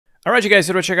Alright, you guys,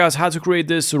 so to check out how to create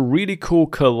this really cool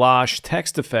collage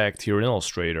text effect here in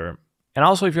Illustrator. And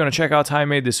also, if you want to check out how I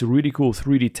made this really cool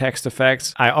 3D text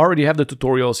effects, I already have the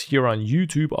tutorials here on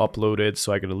YouTube uploaded,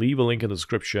 so I'm going to leave a link in the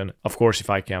description, of course,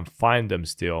 if I can find them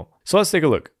still. So let's take a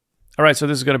look. Alright, so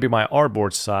this is going to be my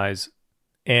artboard size,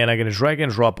 and I'm going to drag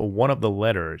and drop one of the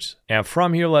letters. And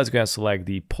from here, let's go and select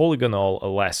the polygonal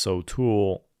lasso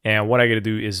tool. And what I'm going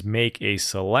to do is make a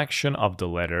selection of the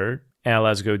letter. And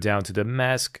let's go down to the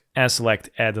mask and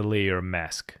select add layer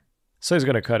mask. So it's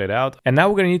going to cut it out. And now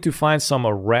we're going to need to find some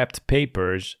wrapped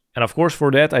papers. And of course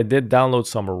for that I did download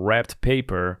some wrapped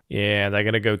paper. And I'm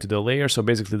going to go to the layer. So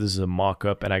basically this is a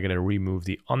mock-up and I'm going to remove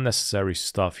the unnecessary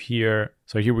stuff here.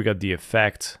 So here we got the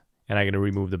effect. And I'm going to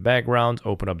remove the background,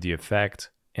 open up the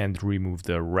effect and remove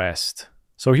the rest.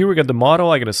 So here we got the model.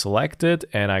 I'm going to select it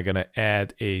and I'm going to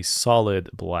add a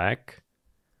solid black.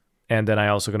 And then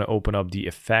I'm also going to open up the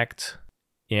effect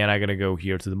and I'm going to go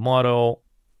here to the model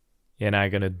and I'm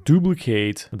going to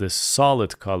duplicate the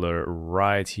solid color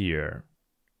right here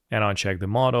and uncheck the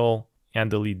model and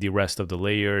delete the rest of the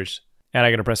layers. And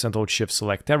I'm going to press Ctrl Shift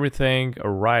select everything,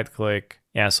 right click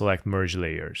and select merge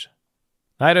layers.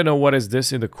 I don't know what is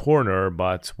this in the corner,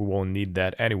 but we won't need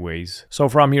that anyways. So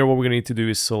from here, what we're going to need to do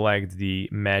is select the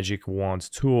magic wand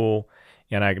tool.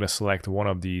 And I'm going to select one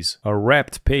of these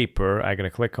wrapped paper. I'm going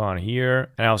to click on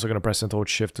here. And I'm also going to press Ctrl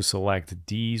Shift to select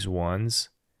these ones.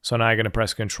 So now I'm going to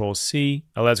press Ctrl C.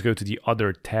 Now let's go to the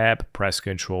other tab, press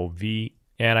Ctrl V.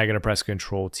 And I'm going to press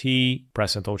Ctrl T,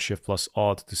 press Ctrl Shift plus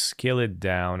Alt to scale it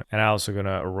down. And I'm also going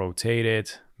to rotate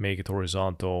it, make it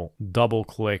horizontal, double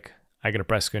click. I'm going to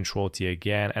press Ctrl T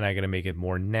again and I'm going to make it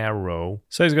more narrow.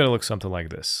 So it's going to look something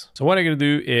like this. So what I'm going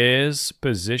to do is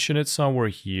position it somewhere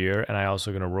here and I'm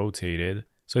also going to rotate it.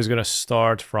 So it's going to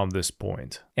start from this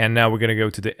point. And now we're going to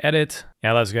go to the edit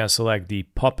and let's go and select the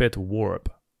puppet warp.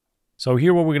 So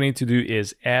here what we're going to need to do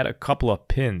is add a couple of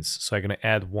pins. So I'm going to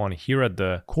add one here at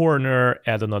the corner,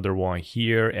 add another one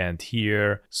here and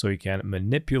here so you can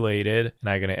manipulate it. And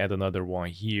I'm going to add another one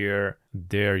here.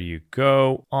 There you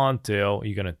go, until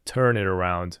you're going to turn it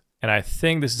around. And I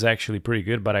think this is actually pretty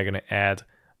good, but I'm going to add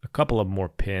a couple of more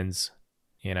pins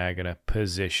and I'm going to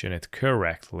position it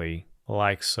correctly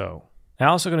like so. I'm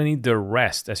also going to need the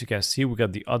rest. As you can see, we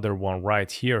got the other one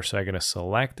right here. So I'm going to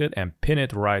select it and pin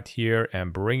it right here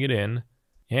and bring it in.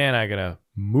 And I'm going to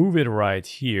move it right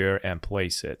here and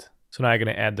place it. So now I'm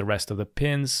going to add the rest of the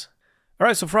pins. All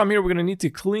right, so from here, we're going to need to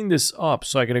clean this up.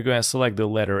 So I'm going to go and select the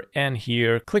letter N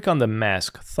here. Click on the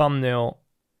mask thumbnail.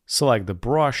 Select the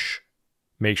brush.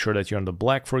 Make sure that you're on the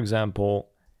black, for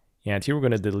example. And here we're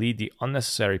going to delete the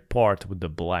unnecessary part with the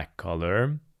black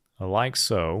color, like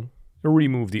so.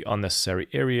 Remove the unnecessary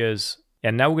areas.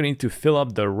 And now we're going to need to fill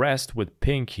up the rest with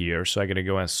pink here. So I'm going to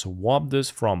go and swap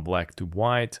this from black to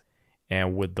white.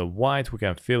 And with the white, we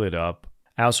can fill it up.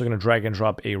 I'm also going to drag and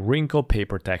drop a wrinkle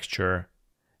paper texture.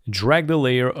 Drag the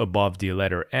layer above the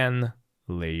letter N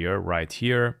layer right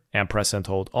here. And press and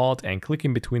hold Alt and click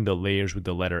in between the layers with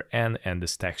the letter N and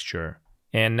this texture.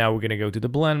 And now we're going to go to the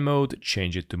blend mode,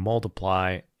 change it to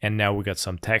multiply. And now we got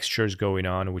some textures going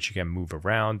on, which you can move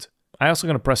around. I'm also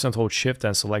going to press and hold Shift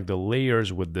and select the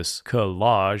layers with this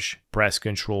collage. Press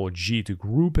Ctrl G to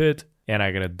group it. And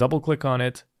I'm going to double click on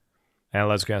it. And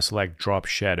let's go and select drop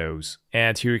shadows.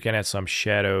 And here you can add some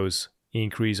shadows,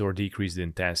 increase or decrease the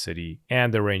intensity,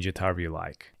 and arrange it however you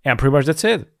like. And pretty much that's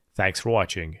it. Thanks for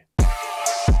watching.